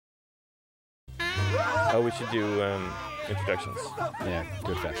Oh, we should do introductions. Yeah,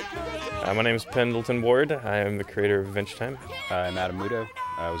 do it fast. My name is Pendleton Ward. I am the creator of Adventure Time. I'm Adam Muto.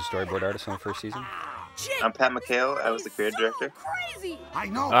 I was a storyboard artist on the first season. I'm Pat McHale. I was the creative director. I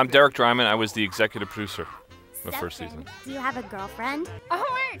know. I'm Derek Dryman. I was the executive producer of the first season. Do you have a girlfriend? Oh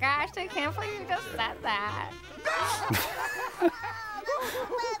my gosh, I can't believe you just said that.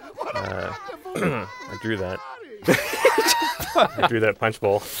 I drew that. I drew that punch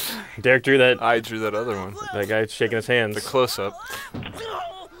bowl. Derek drew that. I drew that other one. That guy shaking his hands. The close-up.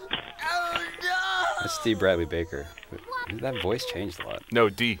 That's Steve Bradley Baker. That voice changed a lot. No,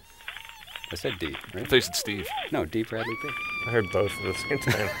 D. I said D, I right? thought you said Steve. No, D Bradley Baker. I heard both at the same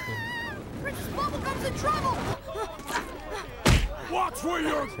time. Princess Bubblegum's in trouble. Watch where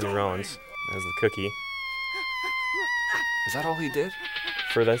you're Henry Rollins as the cookie Is that all he did?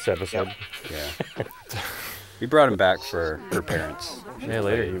 for this episode. Yeah. We brought him back for her parents. Yeah,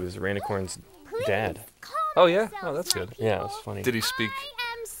 later he was Randicorn's dad. Oh, yeah? Oh, that's good. Yeah, it was funny. Did he speak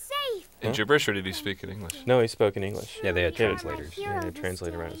I am safe. in gibberish or did he speak in English? No, he spoke in English. Yeah, they had Yeah, translators. He had a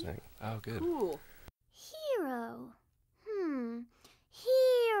translator around his neck. Oh, good. Cool. Hero.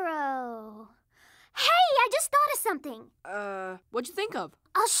 Hero. Hey, I just thought of something. What'd you think of?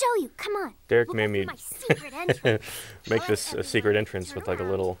 I'll show you. Come on. Derek Look made over me my secret entrance. make this a secret entrance with like a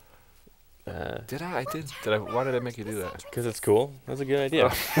little. Did I? I did. Did I? Why did I make you do that? Because it's cool. That's a good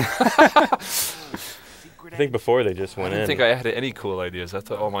idea. I think before they just I went didn't in. think I had any cool ideas. I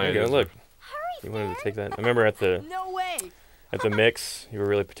thought all my There you go, ideas. look. Hurry, You wanted to take that. I remember at the No way. mix, you were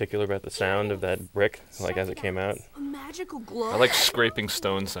really particular about the sound of that brick, like as it came out. A magical glow. I like scraping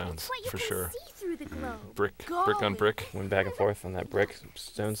stone sounds, What you for can sure. see through the globe. Brick on brick. Went back and forth on that brick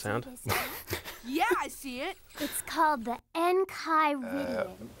stone sound. Yeah, I see it. It's called the Enchiridion.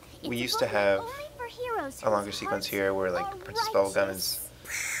 We used to have a longer whose sequence hearts here where like are Princess Bubblegum righteous.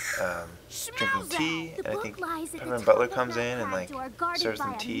 is drinking tea, The and I book think lies at the Peppermint top Butler of comes that in and high like door, guarded serves by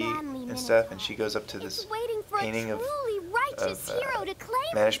them a tea manly and stuff, and minotaur. she goes up to this It's waiting for painting a of truly righteous hero to claim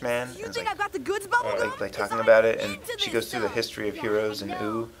it. Manish Man, You and think like, I got the goods, Bubblegum? like talking about it, and she goes through the history of heroes in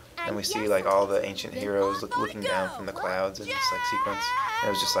Ooh, and we see like all the ancient heroes looking down from the clouds in this like sequence, and it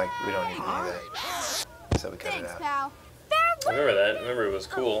was just like, we don't need any of that, so we cut it Thanks, out. pal. I remember that. I remember it was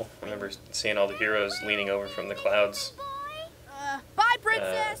cool. I remember seeing all the heroes leaning over from the clouds. Bye,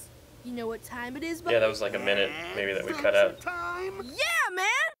 princess. You know what time it is, buddy? Yeah, that was like a minute maybe that we cut out. Yeah, man.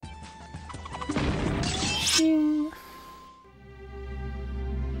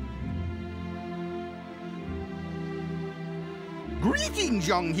 Greetings,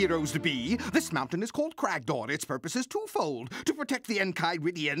 young heroes-to-be. This mountain is called Cragdor. Its purpose is twofold: to protect the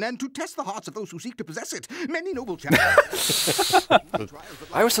Enchiridion and to test the hearts of those who seek to possess it. Many noble champions.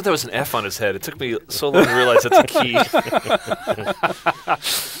 I always thought that was an F on his head. It took me so long to realize that's a key.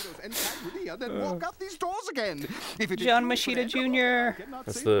 And then walk out these doors again. If it is John true, Machida then Jr. I cannot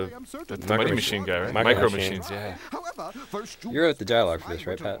That's say the- that I am certain. The Mighty Machine guy, right? Micro Micro Machines. Machines, yeah. However, first You wrote the dialogue for this,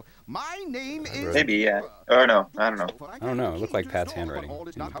 right, Pat? My name is. Maybe, yeah. Or no, I don't know. I don't know. It looked like Pat's handwriting All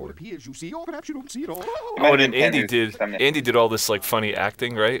is on not the how it board. appears, you see, or perhaps you don't see it all. Oh, and then Maybe Andy Andrew's did. thumbnail. Andy did all this like funny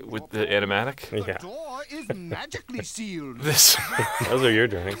acting, right, with the animatic. The Yeah. door is magically sealed. This. Those are your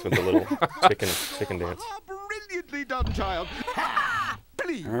drawings with the little chicken dance. Ah, brilliantly done, child.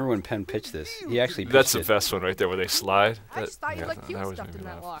 Please. I remember when Penn pitched this. He actually pitched That's the it. best one right there, where they slide. I just thought you yeah, looked cute that was stuffed making in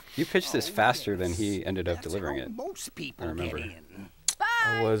me that laugh. lock. You pitched this faster than he ended up That's delivering how it. most people I remember. get in.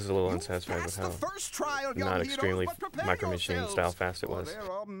 I was a little unsatisfied with Passed the how first trial, young not heroes, extremely but prepare Micro Machine yourselves, style fast it for was.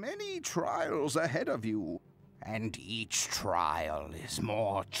 There are many trials ahead of you, and each trial is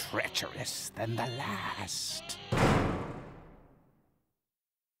more treacherous than the last.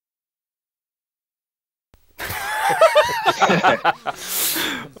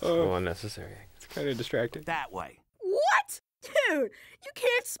 So unnecessary. It's kind of distracting. That way. What? Dude, you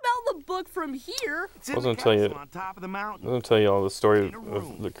can't smell the book from here. I was gonna tell you. I was gonna tell you all the story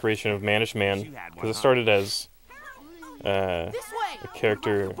of the creation of Manish Man, because it started as This way. a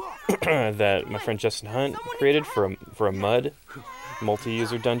character that my friend Justin Hunt created for a MUD,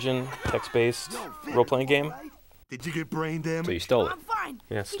 multi-user dungeon, text-based role-playing game. Did you get brain damage? So you stole it. I'm fine.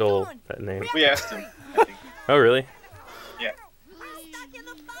 Yeah, Keep stole going. that name. We asked him, I think. Oh, really? Yeah.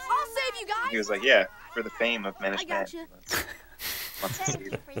 I'll save you guys. He was like, yeah, for the fame of I Manish Man. gotcha.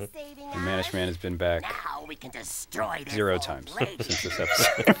 The Manish Man has been back Now we can destroy this 0 old times lady. since this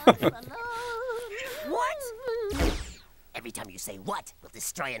episode. What? Every time you say what, we'll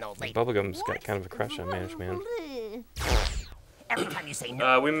destroy an old lady. Bubblegum's got kind of a crush on Manish Man. Every time you say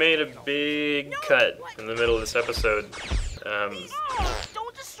no. We made a big cut in the middle of this episode.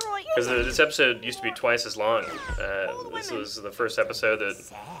 Don't destroy Because this episode used to be twice as long. This was the first episode that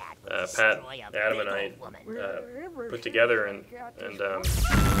Pat, Adam, and I put together, and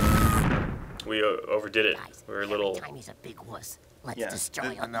we overdid it. We were a little. Yeah,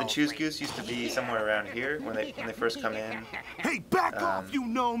 the Choose Goose used to be somewhere around here when they first come in. Hey, back off, you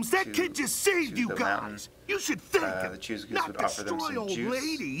gnomes! That kid just saved you guys. Mountain. You should thank him. The Choose Goose not would offer them destroy some old juice.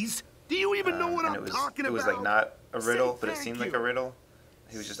 ladies. Do you even know what I'm talking about? It was like not a riddle, but it seemed like a riddle.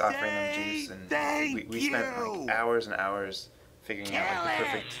 He was just offering them juice, and we spent like hours and hours figuring out like the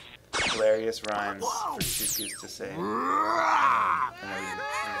perfect, hilarious rhymes for Choose Goose to say.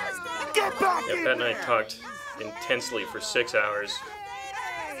 Get back Yeah, Pat and I talked intensely for 6 hours,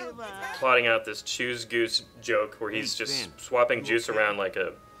 plotting out this Choose Goose joke where he's just swapping juice around like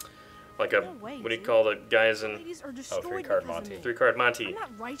a what do you call the guys in three-card Monty. Three-card Monty. I'm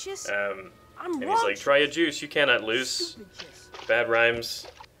not righteous. And he's like, try a juice, you cannot lose. Bad rhymes.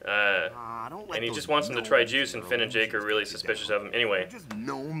 And he just wants him to try juice, and Finn and Jake are really suspicious of him. Anyway,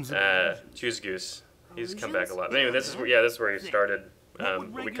 Choose Goose. He's come back a lot. But anyway, this is where he started.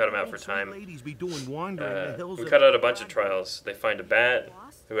 We cut him out for time. We cut out a bunch of trials. They find a bat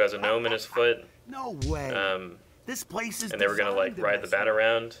who has a gnome in his foot. No way. This place is and they were gonna like ride the bat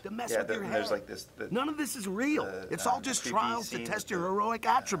around. Yeah, there's like this. None of this is real. It's all just trials to test your heroic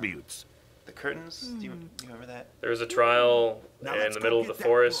attributes. The curtains. Do you remember that? There was a trial in the middle of the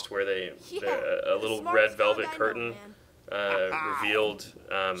forest where a little red velvet curtain revealed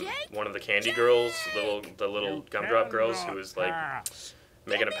one of the candy girls, the little gumdrop girls, who was like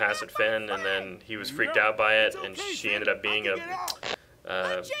making a pass at Finn, and then he was freaked out by it, and she ended up being a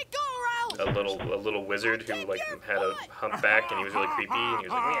little wizard who like had a humpback, and he was really creepy, and he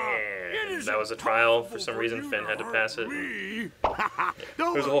was like, yeah. That was a trial. For some reason, Finn had to pass it.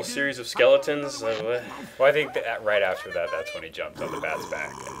 There was a whole series of skeletons. Well, I think that right after that, that's when he jumped on the bat's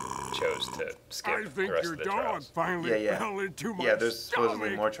back and chose to skip the rest of the trials. Yeah, there's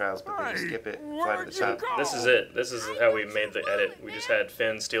supposedly more trials, but they just skip it, fly to the top. This is it. This is how we made the edit. We just had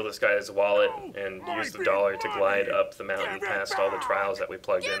Finn steal this guy's wallet and use the dollar to glide up the mountain past all the trials that we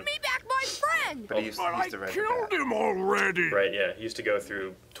plugged in. Give me back my friend! But he used to ride the bat. him already. Right, yeah. He used to go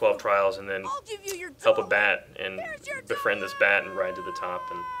through 12 trials and then I'll give you your help a dollar. bat and befriend this bat and ride to the top.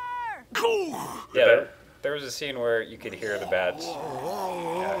 And Yeah, there was a scene where you could hear the bats. He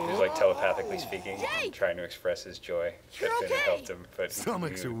was like telepathically speaking, trying to express his joy that Finn had helped him, but you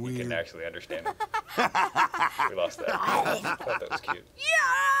couldn't actually understand him. We lost that. I thought that was cute. Yeah!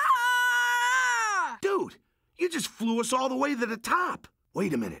 Dude, you just flew us all the way to the top.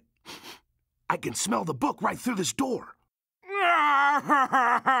 Wait a minute. I can smell the book right through this door. You're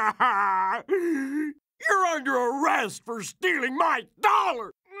under arrest for stealing my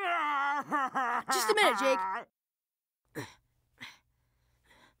dollar. Just a minute, Jake.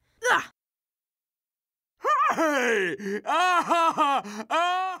 Hey!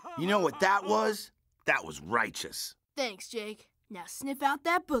 You know what that was? That was righteous. Thanks, Jake. Now sniff out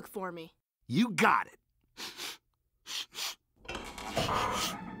that book for me. You got it.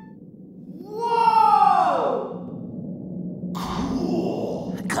 Whoa!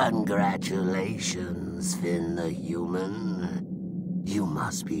 Cool. Congratulations, Finn the human. You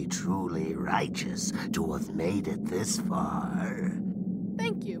must be truly righteous to have made it this far.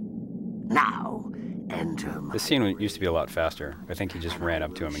 Thank you. Now, enter my This scene used to be a lot faster. I think he just ran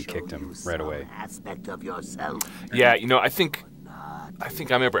up to him and kicked him right away. aspect of yourself. Yeah, you know, I think I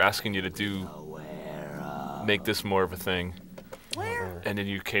remember asking you to make this more of a thing. Where? And then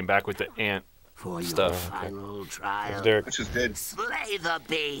you came back with the ant For stuff. your final trial, Which is good. slay the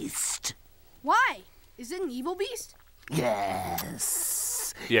beast. Why? Is it an evil beast?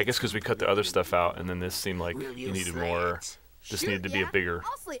 Yes. Yeah, I guess because we cut the other stuff out, and then this seemed like Will you needed slay more. it? This Shoot, needed to be a yeah. bigger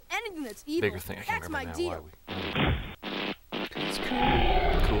I'll slay anything that's evil. thing. I can't That's my remember now deal. why we. It's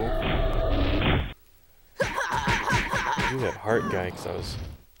cool. I knew that heart guy because I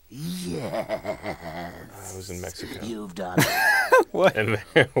Yes. was in Mexico. You've done it. What? And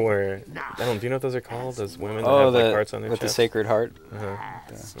there were, do you know what those are called? Those women that Oh, have like hearts on their with the chest? Sacred Heart. I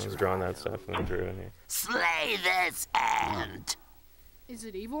was drawing that stuff and I drew it in here. Slay this ant. Is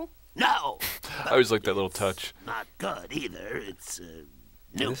it evil? No, I always like that little touch. not good either. It's Did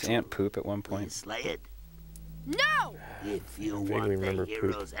nope. this ant poop at one point? Slay it. No! If you vaguely want remember the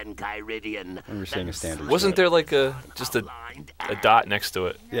poop. heroes and Kyridian, I remember seeing a standard. Wasn't there like just a dot next to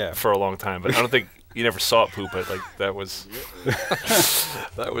it Yeah. for a long time? But I don't think you never saw it poop. But like that was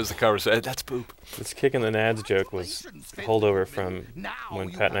that was the conversation. That's poop. This kick in the nads joke was a holdover from when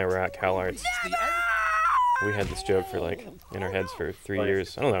Pat and I were at CalArts. We had this joke for like in our heads for 3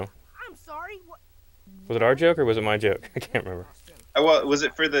 years. I don't know. I'm sorry. What? Was it our joke or was it my joke? I can't remember. well, was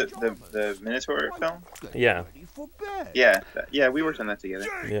it for the Minotaur film? Yeah. Yeah, we worked on that together.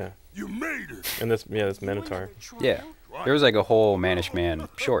 Yeah. You made it. And this Minotaur. Yeah. There was like a whole Manish Man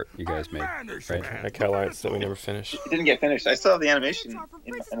short you guys made, right? At Calites that we never finished. It didn't get finished. I still have the animation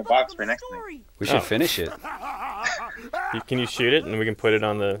in a box right next to me. We should finish it. Can you shoot it and we can put it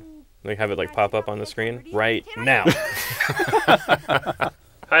on the, like have it like pop up on the screen right now?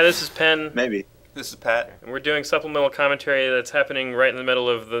 Hi, this is Penn. Maybe. This is Pat. And we're doing supplemental commentary that's happening right in the middle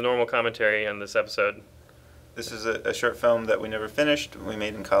of the normal commentary on this episode. This is a short film that we never finished. We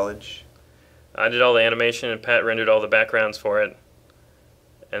made in college. I did all the animation and Pat rendered all the backgrounds for it.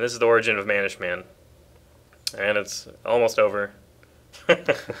 And this is the origin of Manish Man. And it's almost over.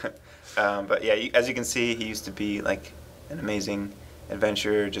 But yeah, as you can see, he used to be like an amazing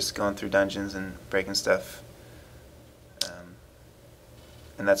adventurer, just going through dungeons and breaking stuff.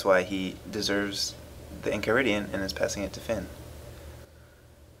 And that's why he deserves the Enchiridion and is passing it to Finn.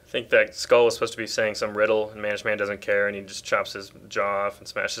 I think that Skull was supposed to be saying some riddle, and Manish Man doesn't care, and he just chops his jaw off and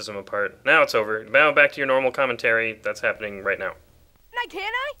smashes him apart. Now it's over. Now back to your normal commentary. That's happening right now. Can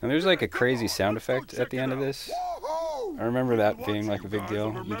I? And there's like a crazy sound effect at the end of this. I remember that being like a big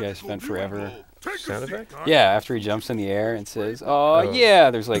deal. You guys spent forever. Sound effect? Yeah, after he jumps in the air and says, "Oh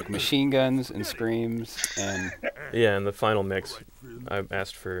yeah," there's like machine guns and screams and. Yeah, in the final mix, I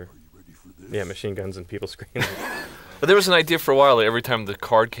asked for, machine guns and people screaming. But there was an idea for a while that every time the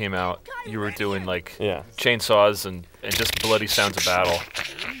card came out, you were doing like chainsaws and just bloody sounds of battle.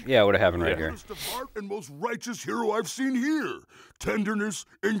 Yeah, it would have happened right here. The and most righteous hero I've seen here. Tenderness,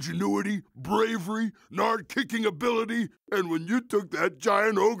 ingenuity, bravery, nard-kicking ability, and when you took that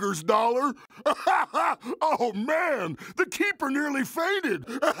giant ogre's dollar, oh man, the keeper nearly fainted.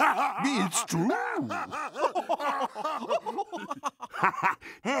 It's true.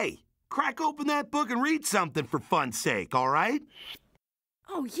 Hey, crack open that book and read something for fun's sake, all right?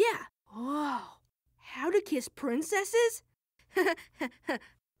 Oh, yeah. Whoa. How to kiss princesses?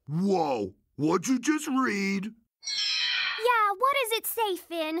 Whoa, what'd you just read? Yeah, what does it say,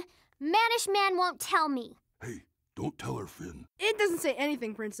 Finn? Manish Man won't tell me. Hey, don't tell her, Finn. It doesn't say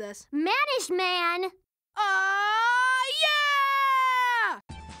anything, princess. Manish Man! Yeah!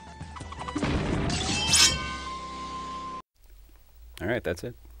 All right, that's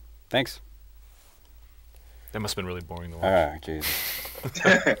it. Thanks. That must have been really boring to watch. Ah, Jesus.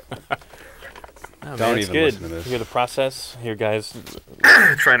 Oh, Don't it's even good. listen to this. You hear the process. Here, guys.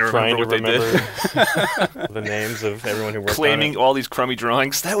 Trying to remember what they did. The names of everyone who worked Claiming on it. all these crummy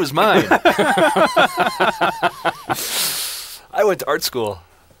drawings. That was mine. I went to art school.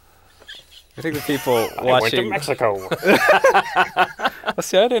 I think the people watching. I went to Mexico.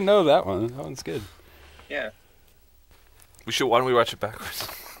 See, I didn't know that one. That one's good. Yeah. We should. Why don't we watch it backwards?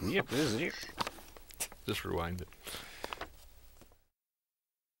 Yep, this is it. Just rewind it.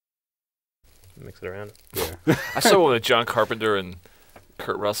 Mix it around. Yeah. I saw one with John Carpenter and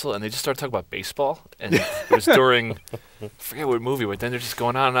Kurt Russell, and they just started talking about baseball. And it was during, I forget what movie, but then they're just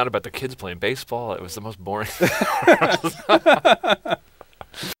going on and on about the kids playing baseball. It was the most boring.